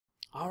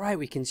All right,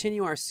 we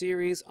continue our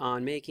series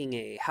on making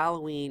a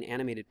Halloween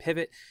animated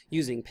pivot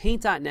using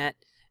Paint.net,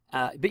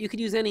 but you could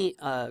use any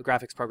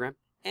graphics program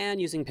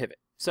and using Pivot.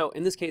 So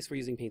in this case, we're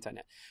using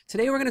Paint.net.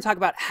 Today we're going to talk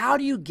about how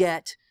do you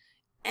get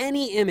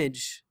any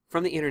image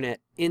from the internet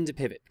into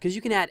Pivot, because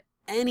you can add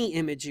any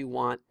image you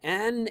want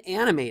and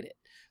animate it.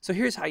 So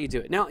here's how you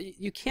do it. Now,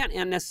 you can't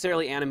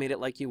necessarily animate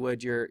it like you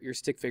would your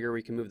stick figure where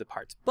you can move the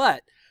parts,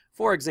 but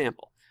for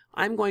example,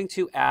 I'm going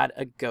to add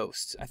a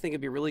ghost. I think it'd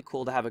be really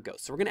cool to have a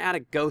ghost. So we're going to add a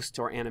ghost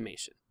to our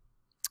animation.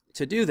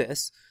 To do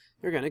this,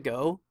 you're going to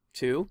go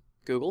to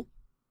Google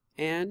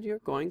and you're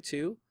going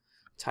to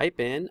type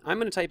in, I'm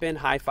going to type in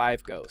High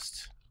Five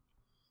Ghost.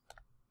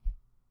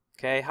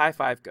 Okay, High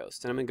Five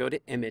Ghost. And I'm going to go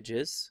to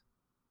Images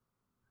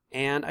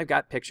and I've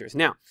got pictures.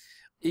 Now,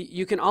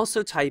 you can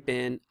also type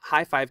in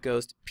High Five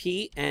Ghost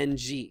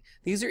PNG.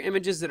 These are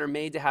images that are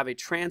made to have a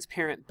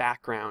transparent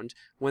background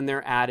when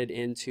they're added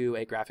into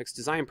a graphics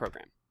design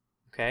program.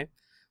 Okay,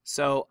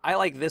 so I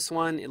like this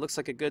one. It looks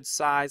like a good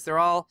size.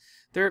 Some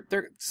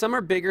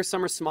are bigger,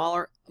 some are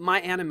smaller.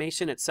 My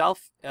animation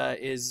itself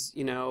is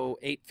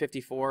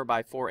 854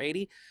 by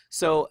 480.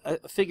 So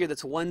a figure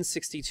that's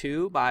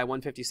 162 by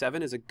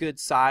 157 is a good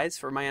size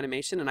for my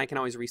animation, and I can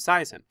always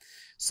resize him.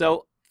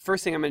 So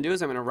first thing I'm going to do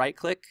is I'm going to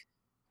right-click,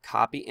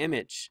 copy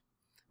image.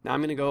 Now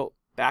I'm going to go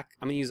back.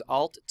 I'm going to use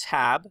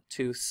Alt-Tab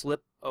to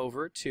slip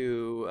over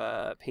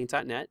to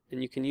Paint.net,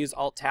 and you can use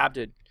Alt-Tab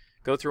to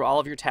go through all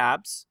of your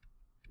tabs.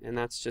 And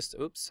that's just,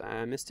 oops,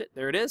 I missed it.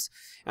 There it is.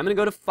 I'm going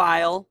to go to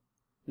File,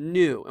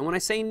 New. And when I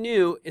say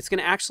new, it's going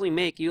to actually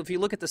make you, if you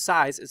look at the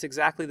size, it's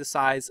exactly the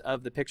size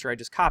of the picture I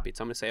just copied.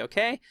 So I'm going to say,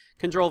 OK,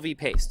 Control-V,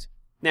 paste.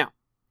 Now,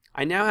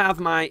 I now have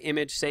my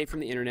image saved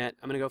from the internet.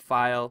 I'm going to go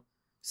File,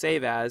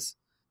 Save As,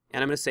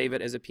 and I'm going to save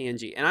it as a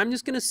PNG. And I'm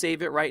just going to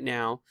save it right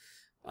now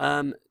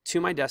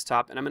to my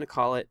desktop, and I'm going to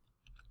call it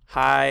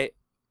High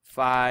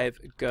Five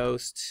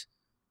Ghost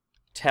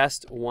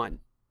Test 1.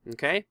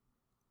 OK?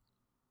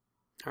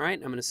 All right,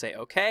 I'm going to say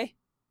OK,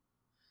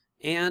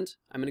 and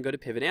I'm going to go to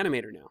Pivot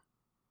Animator now.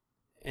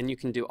 And you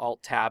can do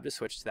Alt-Tab to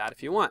switch to that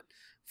if you want.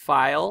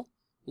 File,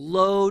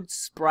 Load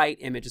Sprite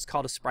Image. It's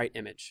called a sprite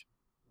image.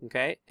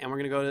 Okay, and we're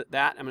going to go to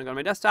that. I'm going to go to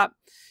my desktop.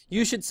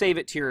 You should save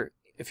it to your,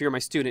 if you're my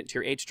student, to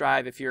your H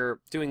drive. If you're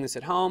doing this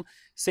at home,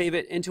 save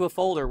it into a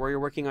folder where you're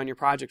working on your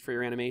project for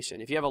your animation.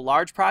 If you have a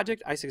large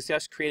project, I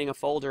suggest creating a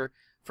folder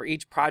for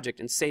each project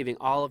and saving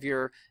all of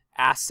your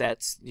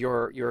assets,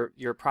 your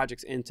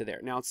projects into there.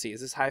 Now let's see,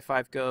 is this High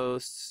Five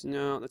Ghosts?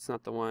 No, that's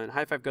not the one.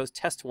 High Five Ghost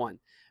Test 1. I'm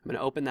going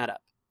to open that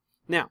up.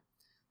 Now,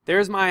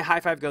 there's my High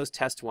Five Ghost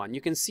Test 1. You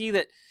can see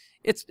that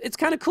it's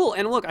kind of cool.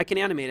 And look, I can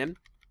animate him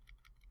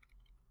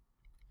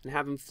and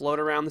have him float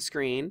around the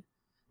screen.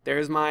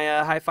 There's my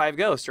High Five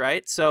Ghost,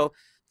 right? So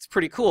it's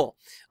pretty cool.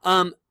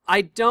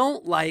 I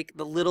don't like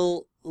the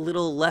little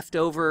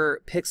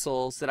leftover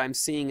pixels that I'm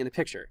seeing in the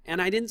picture. And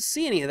I didn't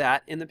see any of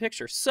that in the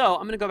picture. So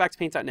I'm going to go back to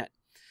Paint.net.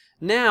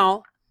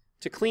 Now,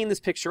 to clean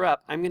this picture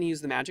up, I'm going to use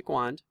the magic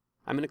wand.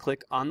 I'm going to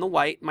click on the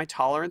white. My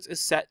tolerance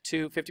is set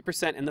to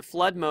 50%, and the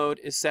flood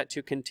mode is set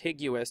to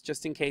contiguous,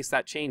 just in case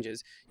that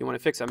changes. You want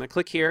to fix it. I'm going to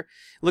click here.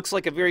 Looks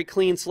like a very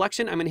clean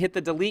selection. I'm going to hit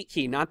the delete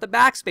key, not the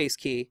backspace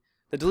key,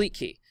 the delete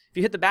key. If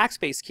you hit the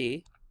backspace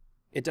key,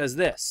 it does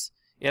this.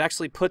 It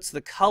actually puts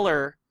the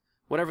color,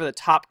 whatever the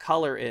top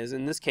color is.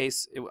 In this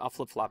case, I'll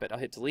flip-flop it. I'll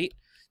hit delete.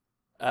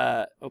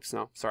 Oops,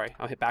 no, sorry,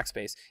 I'll hit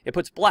backspace. It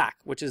puts black,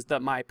 which is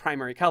my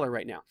primary color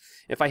right now.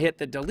 If I hit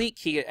the delete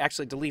key, it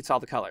actually deletes all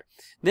the color.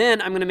 Then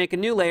I'm going to make a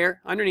new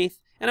layer underneath,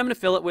 and I'm going to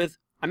fill it with,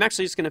 I'm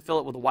actually just going to fill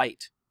it with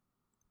white.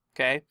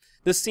 Okay,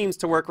 this seems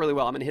to work really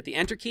well. I'm going to hit the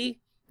enter key.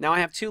 Now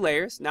I have two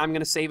layers. Now I'm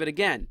going to save it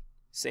again.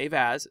 Save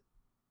as,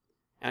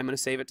 and I'm going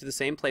to save it to the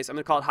same place. I'm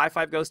going to call it High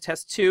Five Ghost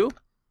Test 2.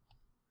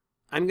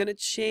 I'm going to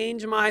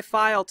change my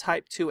file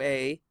type to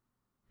a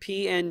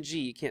PNG.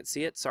 You can't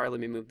see it. Sorry, let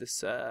me move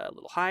this a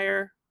little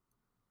higher.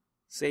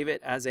 Save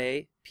it as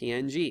a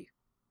PNG.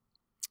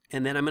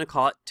 And then I'm going to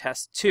call it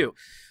Test 2.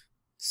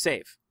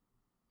 Save.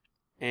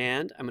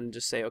 And I'm going to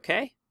just say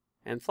OK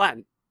and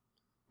flatten.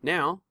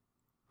 Now,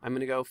 I'm going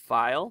to go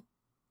File.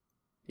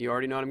 You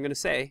already know what I'm going to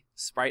say.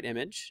 Sprite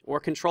Image. Or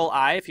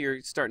Control-I if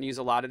you're starting to use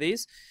a lot of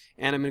these.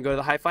 And I'm going to go to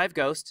the High Five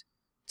Ghost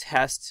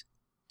Test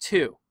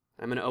 2.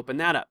 I'm going to open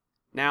that up.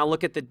 Now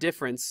look at the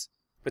difference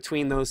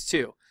between those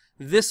two.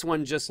 This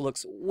one just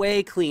looks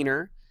way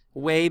cleaner,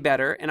 way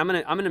better, and I'm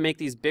gonna make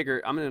these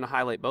bigger. I'm gonna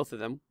highlight both of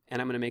them,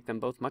 and I'm gonna make them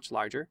both much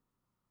larger.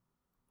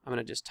 I'm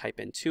gonna just type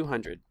in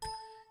 200.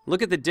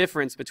 Look at the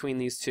difference between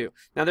these two.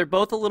 Now they're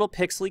both a little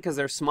pixely because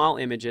they're small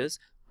images,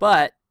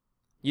 but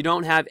you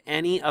don't have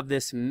any of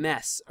this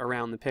mess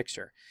around the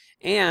picture,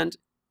 and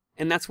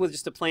that's with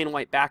just a plain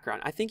white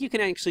background. I think you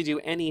can actually do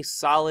any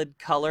solid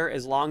color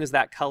as long as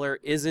that color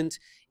isn't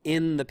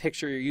in the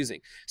picture you're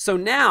using. So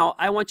now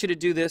I want you to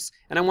do this,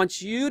 and I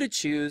want you to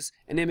choose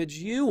an image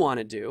you want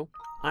to do.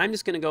 I'm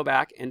just going to go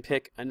back and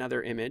pick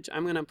another image.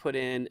 I'm going to put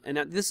in, and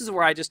now this is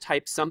where I just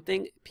type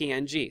something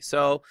PNG.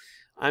 So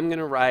I'm going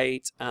to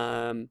write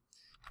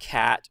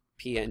cat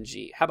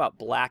PNG. How about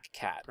black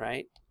cat,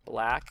 right?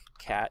 Black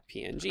cat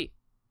PNG.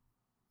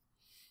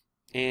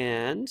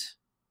 And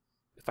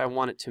if I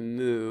want it to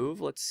move,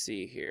 let's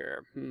see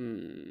here.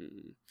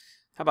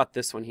 How about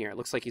this one here? It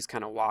looks like he's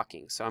kind of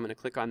walking. So I'm going to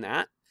click on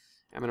that.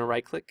 I'm going to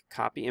right click,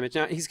 copy image.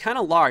 Now he's kind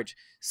of large,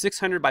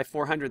 600 by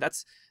 400.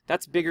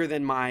 That's bigger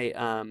than my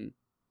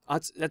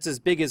that's as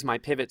big as my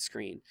pivot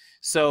screen.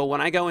 So when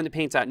I go into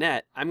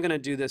paint.net, I'm going to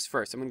do this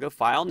first. I'm going to go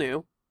File,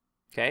 New.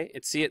 Okay,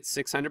 it's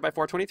 600 by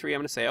 423. I'm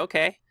going to say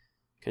OK.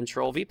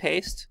 Control V,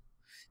 paste.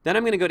 Then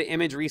I'm going to go to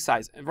image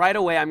resize. Right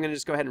away, I'm going to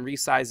just go ahead and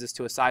resize this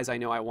to a size I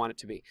know I want it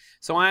to be.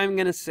 So I'm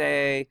going to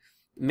say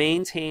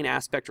maintain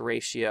aspect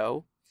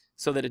ratio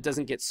so that it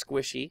doesn't get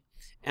squishy.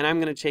 And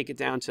I'm going to take it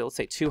down to, let's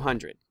say,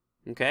 200.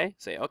 Okay,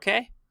 say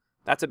OK.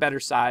 That's a better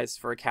size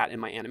for a cat in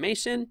my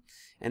animation.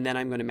 And then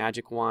I'm going to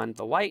magic wand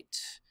the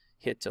white,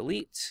 hit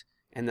delete,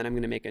 and then I'm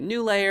going to make a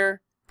new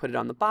layer, put it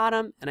on the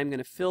bottom, and I'm going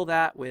to fill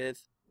that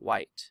with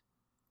white.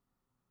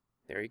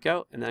 There you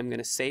go. And then I'm going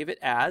to save it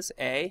as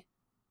a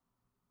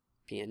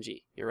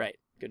PNG. You're right.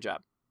 Good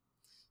job.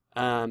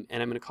 And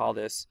I'm going to call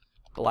this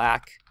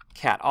Black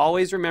Cat.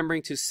 Always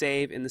remembering to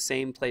save in the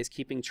same place,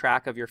 keeping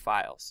track of your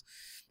files.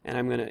 And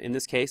I'm going to, in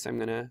this case, I'm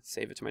going to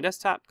save it to my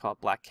desktop, call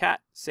it Black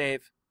Cat,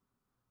 save.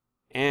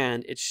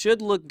 And it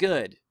should look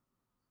good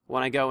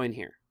when I go in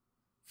here.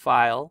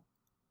 File,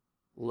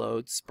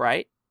 load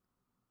sprite.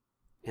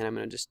 And I'm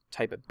going to just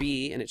type a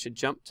B, and it should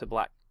jump to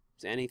black.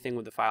 Anything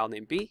with the file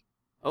name B.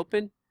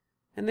 Open.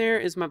 And there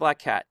is my Black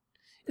Cat.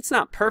 It's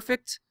not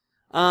perfect.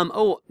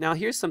 Oh, now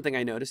here's something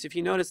I noticed. If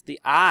you notice, the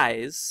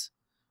eyes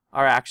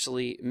are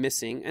actually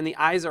missing, and the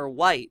eyes are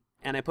white,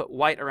 and I put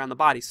white around the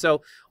body.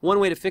 So one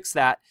way to fix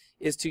that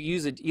is to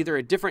use either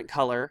a different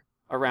color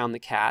around the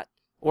cat,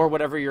 or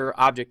whatever your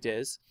object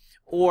is,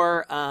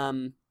 or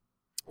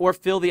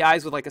fill the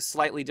eyes with like a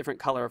slightly different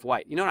color of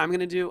white. You know what I'm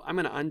going to do? I'm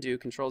going to undo,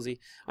 Control Z.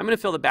 I'm going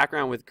to fill the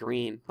background with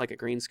green, like a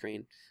green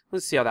screen.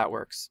 Let's see how that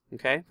works.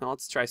 Okay, now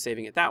let's try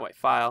saving it that way.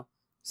 File,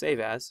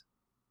 save as,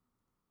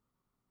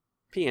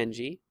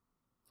 PNG.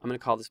 I'm going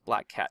to call this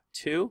Black Cat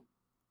 2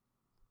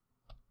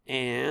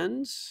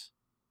 and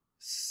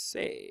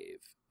save.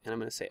 And I'm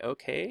going to say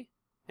OK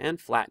and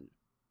flatten.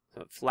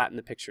 So flatten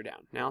the picture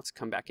down. Now let's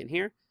come back in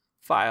here.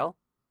 File,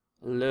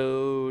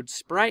 load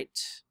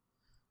sprite,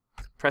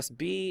 press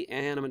B,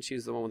 and I'm going to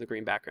choose the one with the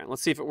green background.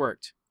 Let's see if it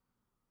worked.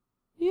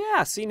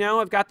 Yeah, see, now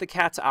I've got the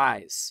cat's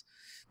eyes.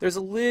 There's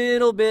a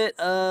little bit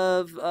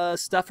of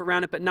stuff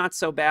around it, but not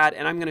so bad.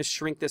 And I'm going to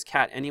shrink this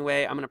cat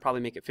anyway. I'm going to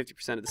probably make it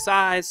 50% of the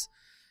size.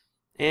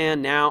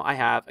 And now I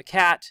have a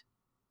cat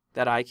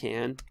that I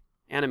can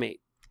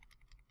animate.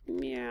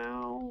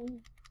 Meow.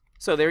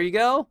 So there you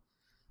go.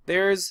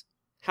 There's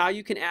how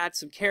you can add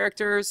some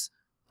characters,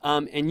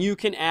 and you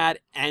can add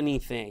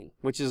anything,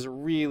 which is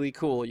really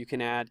cool. You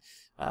can add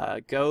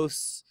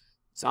ghosts,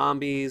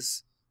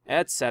 zombies,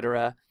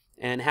 etc.,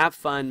 and have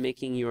fun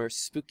making your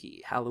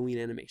spooky Halloween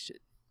animation.